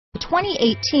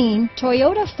2018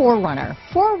 Toyota 4Runner.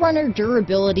 4Runner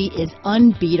durability is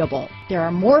unbeatable. There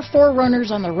are more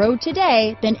 4Runners on the road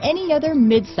today than any other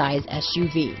midsize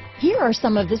SUV. Here are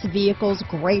some of this vehicle's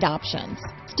great options: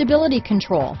 stability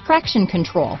control, traction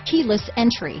control, keyless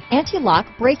entry, anti-lock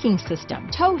braking system,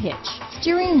 tow hitch,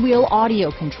 steering wheel audio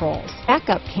controls,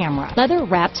 backup camera,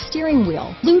 leather-wrapped steering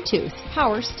wheel, Bluetooth,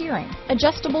 power steering,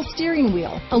 adjustable steering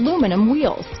wheel, aluminum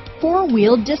wheels,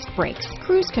 four-wheel disc brakes,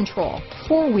 cruise control,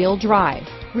 four-wheel drive,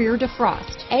 rear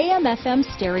defrost, AM/FM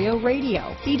stereo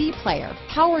radio, CD player,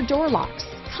 power door locks.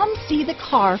 Come see the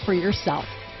car for yourself.